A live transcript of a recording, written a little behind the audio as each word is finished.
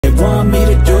want me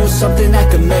to do something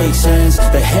that could make sense.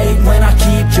 They hate when I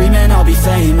keep dreaming I'll be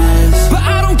famous, but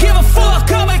I don't give a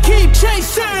fuck, I'ma keep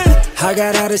chasing. I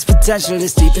got all this potential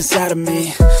that's deep inside of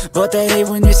me, but they hate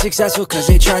when you're successful cause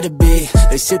they try to be.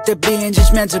 They sit there being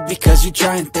judgmental because you're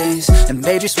trying things, and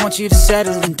they just want you to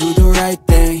settle and do the right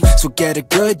thing. So get a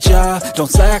good job, don't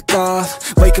slack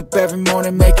off. Wake up every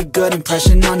morning, make a good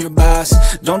impression on your boss.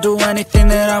 Don't do anything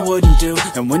that I wouldn't do,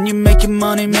 and when you're making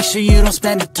money, make sure you don't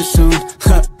spend it too soon.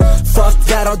 Fuck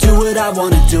that, I'll do what I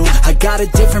wanna do. I got a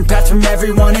different path from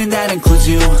everyone, and that includes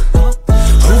you.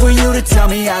 Who are you to tell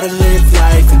me how to live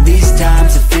life? In these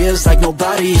times it feels like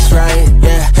nobody's right,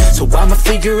 yeah. So I'ma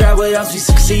figure out what else we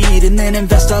succeed, and then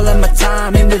invest all of my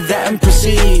time into that and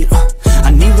proceed.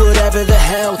 I need whatever the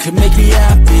hell could make me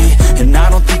happy, and I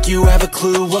don't think you have a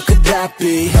clue what could that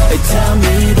be. They tell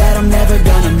me that I'm never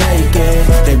gonna make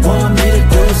it. They want me to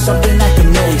do something that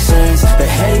can make sense. They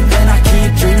hate when I keep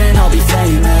dreaming I'll be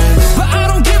famous, but I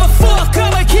don't give a fuck,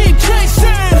 I'ma keep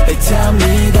chasing. They tell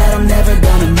me that I'm never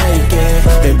gonna make it.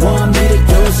 They want me to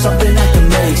do something that can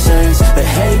make sense. They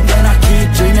hate when I keep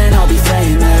dreaming I'll be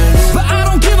famous, but I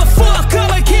don't give a fuck,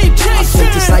 I'ma keep chasing. I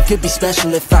think this life could be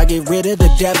special if I get rid of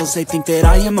the devils. They think that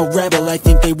I am a rebel, I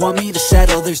think they want me to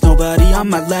settle. There's nobody on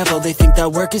my level, they think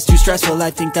that work is too stressful.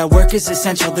 I think that work is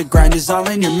essential, the grind is all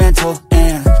in your mental.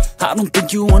 And I don't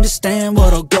think you understand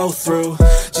what I'll go through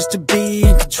just to be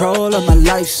in control of my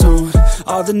life soon.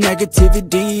 All the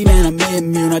negativity, man, I'm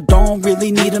immune. I don't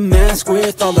really need a mask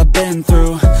with all I've been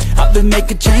through. I've been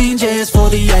making changes for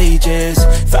the ages.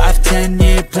 5-10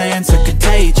 year plans are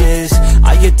contagious.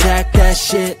 I attack that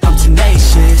shit, I'm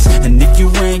tenacious. And if you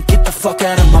ain't, get the fuck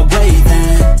out of my way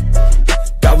then.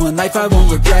 Got one life, I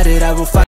won't regret it, I will fight.